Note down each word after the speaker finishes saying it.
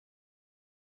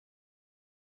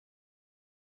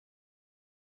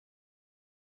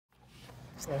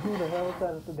Yeah, who the hell is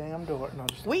that at the damn door? No,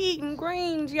 just We eating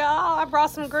greens, y'all. I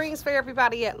brought some greens for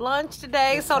everybody at lunch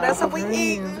today, so that's what we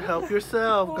eating. Help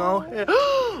yourself. Go ahead.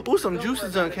 Ooh, some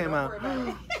juices done came out.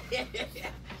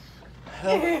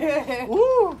 Help.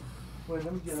 Ooh. Wait,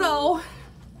 let me get So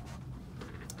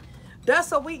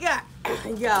that's what we got,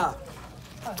 y'all.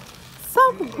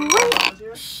 Some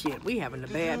greens. Shit, we having a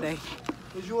bad day.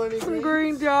 Did you want any Some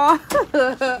greens? greens, y'all.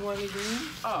 You want any greens?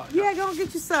 Oh, yeah, go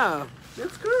get you some.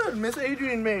 It's good. Miss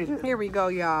Adrienne made it. Here we go,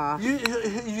 y'all.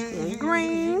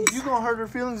 Greens. You gonna hurt her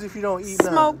feelings if you don't eat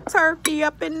none. Smoked turkey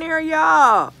up in there,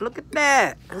 y'all. Look at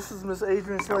that. This is Miss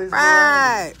Adrienne Slay's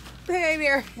Right. Hey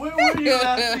there. Where were you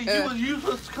last week? You was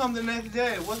supposed to come the next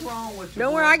day. What's wrong with you?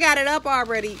 Don't worry, I got it up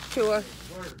already, Chua.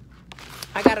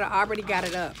 I already got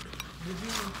it up. Did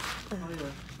you?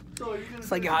 Oh, yeah.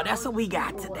 So y'all, that's what we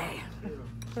got today.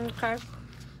 Okay.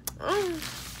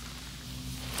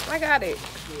 I got it.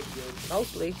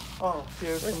 Mostly. Oh,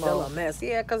 here's It's some still a mess.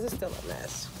 Yeah, because it's still a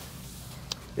mess.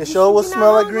 It sure will You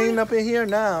smell like know, green up in here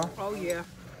now. Oh, yeah.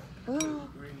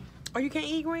 Oh, you can't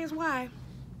eat greens? Why?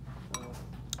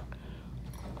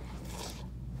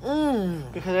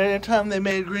 Because every time they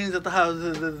made greens at the house,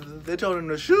 they told them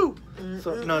to shoot.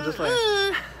 So, no, just like...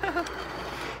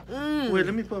 Wait,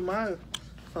 let me put my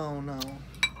phone on.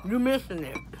 You missing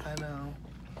it. I know.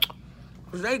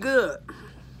 They good.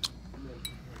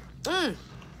 And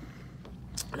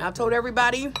I told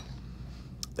everybody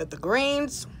that the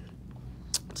greens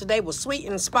today was sweet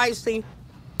and spicy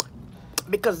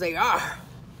because they are.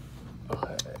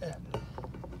 Okay.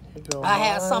 Here go I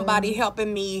had mine. somebody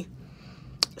helping me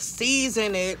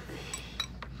season it.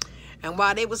 And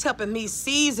while they was helping me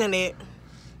season it,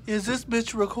 Is this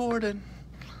bitch recording?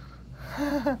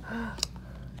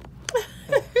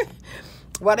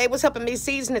 while they was helping me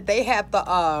season it, they had the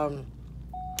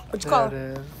what you call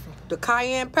it? The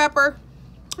cayenne pepper.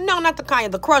 No, not the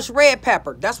cayenne, the crushed red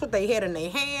pepper. That's what they had in their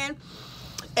hand.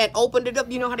 And opened it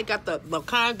up. You know how they got the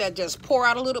kind that just pour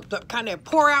out a little, the kind that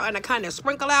pour out and the kind that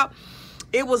sprinkle out?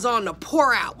 It was on the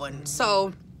pour out one.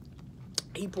 So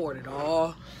he poured it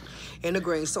all in the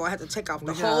greens. So I had to take off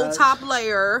the whole top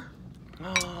layer.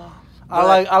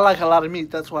 I like a lot of meat.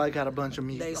 That's why I got a bunch of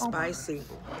meat. They spicy.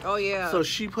 Oh yeah. So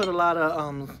she put a lot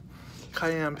of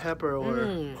cayenne pepper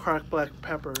or cracked black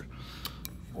pepper,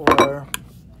 or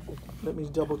let me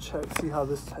double check, see how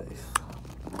this tastes.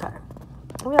 Okay.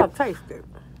 We gotta taste it.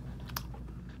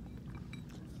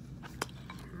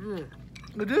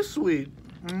 It is sweet.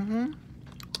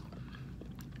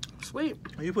 Sweet.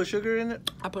 You put sugar in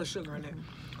it? I put sugar in it.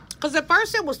 Because at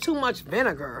first it was too much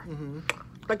vinegar.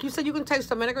 Like you said, you can taste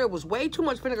the vinegar. It was way too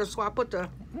much vinegar, so I put the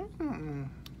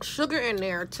sugar in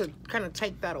there to kind of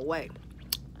take that away.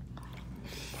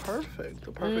 Perfect.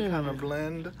 The perfect kind of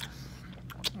blend.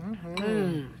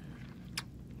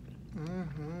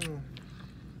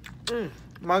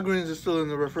 My greens are still in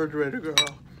the refrigerator, girl.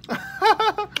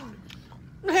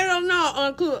 Hell no,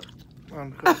 uncooked.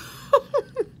 Uncooked.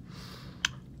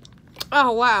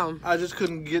 Oh, wow. I just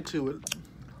couldn't get to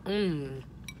it.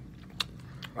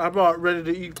 I bought ready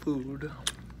to eat food.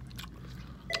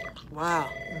 Wow.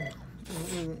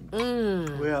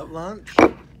 We're at lunch.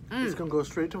 It's gonna go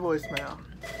straight to voicemail.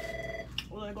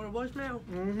 Will I go to voicemail?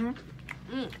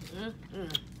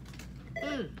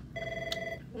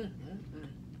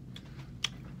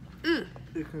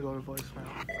 You can go to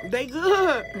voicemail. They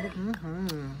good.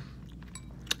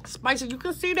 Spicy. You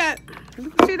can see that. You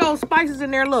can see those spices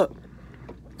in there. Look.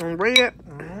 And red.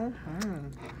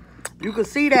 You can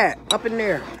see that up in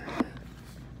there.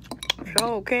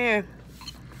 Sure can.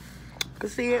 Can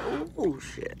see it. Ooh,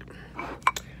 shit.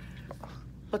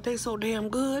 But they so damn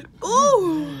good.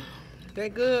 Ooh. They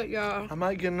good, y'all. I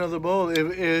might get another bowl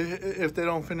if they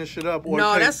don't finish it up. Or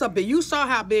no, that's a big. You saw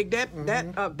how big that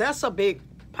that's a big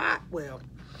pot. Well,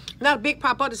 not a big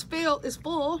pot, but it's filled. It's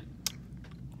full.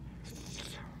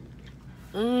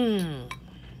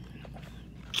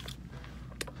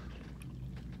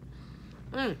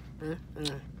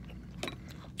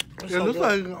 It looks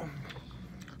like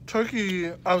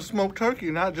turkey, smoked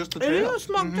turkey, not just the tail. It is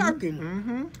smoked turkey.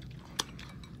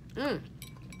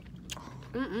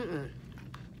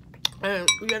 And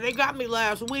yeah, they got me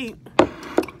last week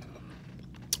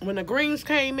when the greens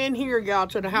came in here, y'all,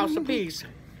 to the House of Peace.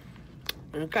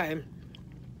 Okay,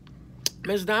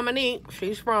 Miss Dominique,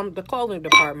 she's from the clothing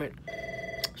department.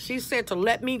 She said to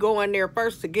let me go in there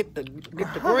first to get the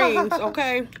greens,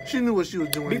 okay? She knew what she was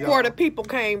doing, before the people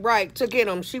came, right, to get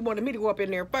them. She wanted me to go up in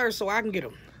there first so I can get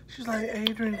them. She's like,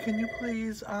 Adrienne, can you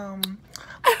please, Tell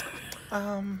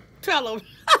them.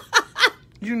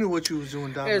 You knew what you was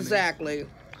doing, Dominique. Exactly.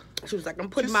 She was like, I'm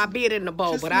putting my bid in the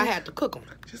bowl, but I had to cook them.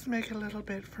 Just make a little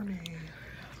bit for me.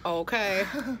 Okay.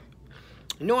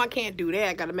 No, I can't do that.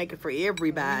 I got to make it for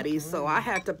everybody. So I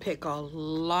had to pick a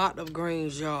lot of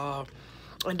greens, y'all.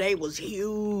 And they was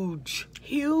huge.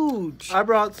 Huge. I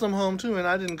brought some home, too, and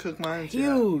I didn't cook mine yet.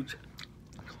 Huge.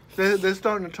 They're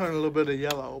starting to turn a little bit of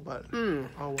yellow, but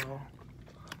oh well.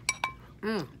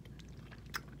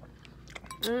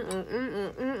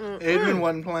 Adrienne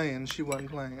wasn't playing. She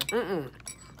wasn't playing.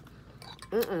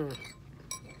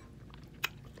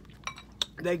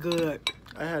 They good.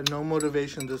 I had no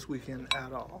motivation this weekend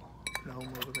at all. No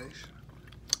motivation.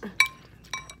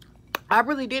 I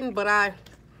really didn't, but I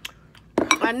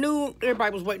knew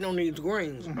everybody was waiting on these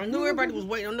greens. I knew everybody was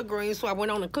waiting on the greens, so I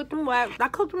went on and cooked them. I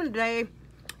cooked them today.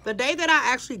 The day that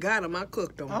I actually got them, I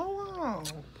cooked them. Oh, wow.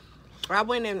 I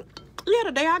went in, yeah,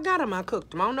 the day I got them, I cooked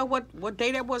them. I don't know what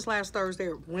day that was, last Thursday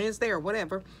or Wednesday or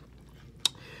whatever.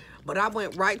 But I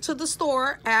went right to the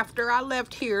store after I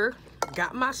left here,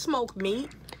 got my smoked meat,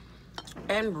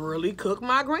 and really cooked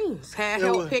my greens. Had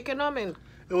help picking them. And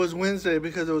it was Wednesday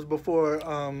because it was before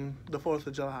the 4th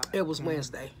of July. It was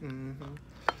Wednesday. I'm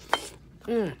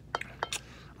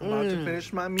about to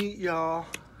finish my meat, y'all.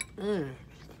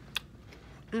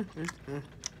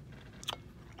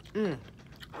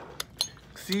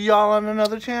 See y'all on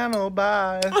another channel.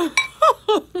 Bye.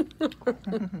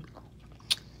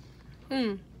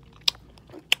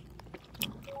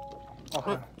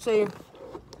 Okay. See,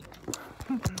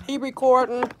 he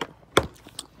recording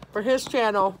for his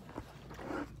channel.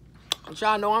 But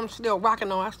y'all know I'm still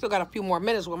rocking on. I still got a few more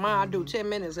minutes with mine. I do 10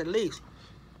 minutes at least.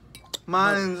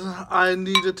 Mine's, I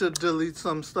needed to delete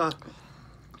some stuff.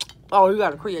 Oh, you got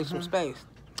to create some space.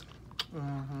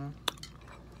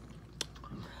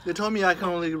 They told me I can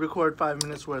only record 5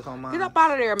 minutes worth on mine. Get up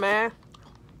out of there, man.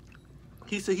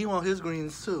 He said he want his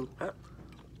greens too.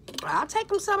 I'll take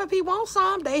him some if he wants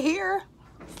some. They here.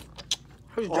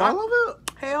 All of it?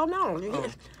 Hell no.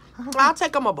 I'll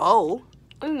take him a bowl.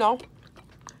 You know.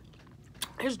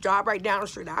 His job right down the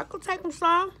street. I could take him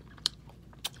some.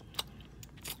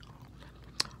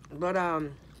 But,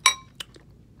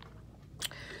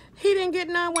 he didn't get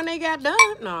none when they got done.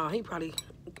 No, he probably...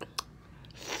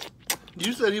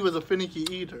 You said he was a finicky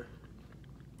eater.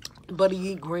 But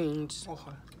he eat greens.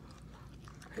 Okay.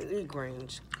 He eat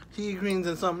greens. He eat greens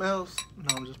and something else?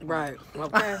 No, I'm just playing. Right.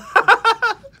 Okay.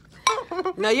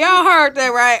 Now, y'all heard that,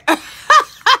 right? He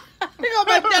gonna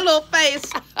make that little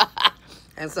face.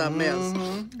 And something else.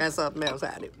 And something else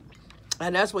had it.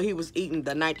 And that's what he was eating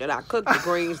the night that I cooked the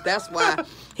greens. That's why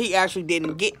he actually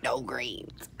didn't get no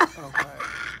greens. Okay.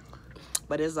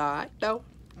 But it's all right, though.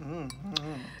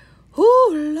 Ooh,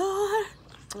 Lord.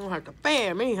 You don't have to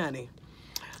fan me, honey.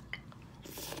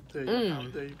 There you go.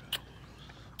 There you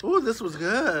go. Ooh, this was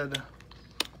good.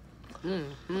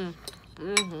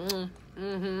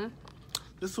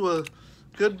 This was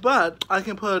good, but I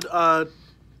can put a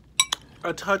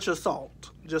touch of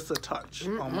salt. Just a touch.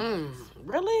 Almost.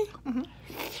 Really?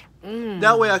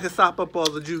 That way I can sop up all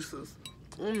the juices.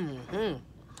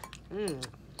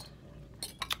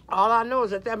 All I know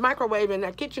is that microwave in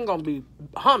that kitchen gonna be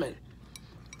humming.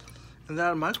 And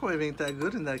that microwave ain't that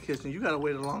good in that kitchen. You gotta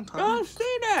wait a long time. I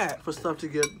see that. For stuff to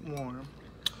get warm.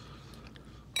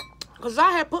 Cause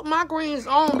I had put my greens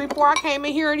on before I came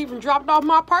in here and even dropped off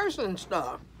my purse and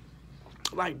stuff.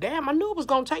 Like, damn, I knew it was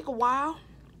gonna take a while.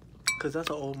 Cause that's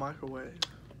an old microwave.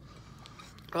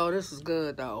 Oh, this is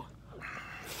good though.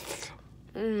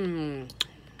 They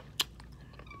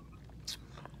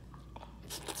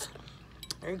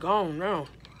gone now.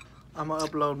 I'm gonna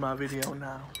upload my video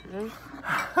now.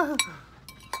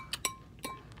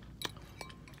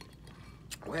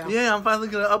 Well, yeah, I'm finally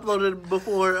gonna upload it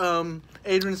before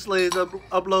Adrienne Slays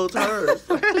uploads hers.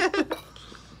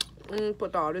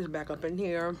 Put all this back up in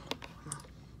here.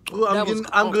 Ooh,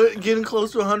 I'm getting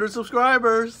close to 100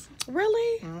 subscribers.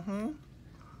 Really?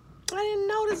 I didn't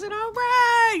notice it. All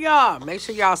right, y'all. Make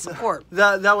sure y'all support.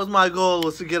 That was my goal,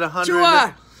 was to get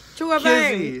 100.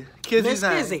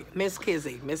 Kizzy. Miss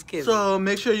Kizzy. So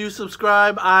make sure you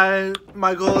subscribe.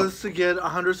 My goal is to get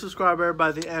 100 subscribers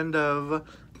by the end of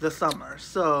the summer.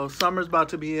 So summer's about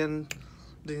to be ending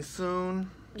soon.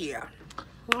 Yeah.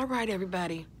 All right,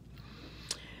 everybody.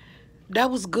 That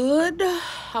was good.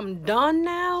 I'm done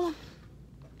now.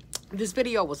 This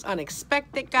video was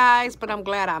unexpected, guys, but I'm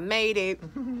glad I made it.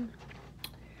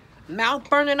 Mouth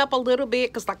burning up a little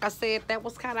bit because, like I said, that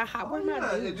was kind of hot. Oh,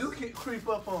 yeah, it do creep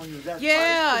up on you. That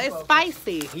it's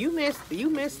spicy. You missed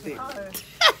it.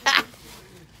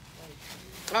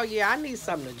 Oh, yeah, I need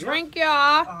something to drink,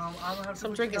 y'all.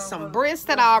 I'm drinking some Briss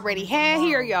that I already had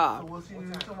here, y'all. We'll see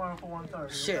you tomorrow for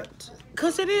 1:30. Shit.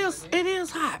 Because it is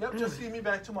hot. Yep, just see me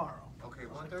back tomorrow. Okay,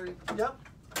 1:30? Yep.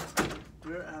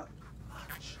 We're out.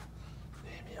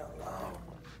 me alone.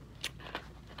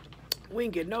 We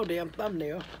ain't get no damn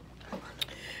thumbnail.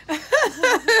 Wait,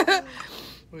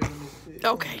 let me see.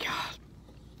 Okay, y'all.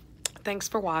 Thanks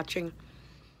for watching.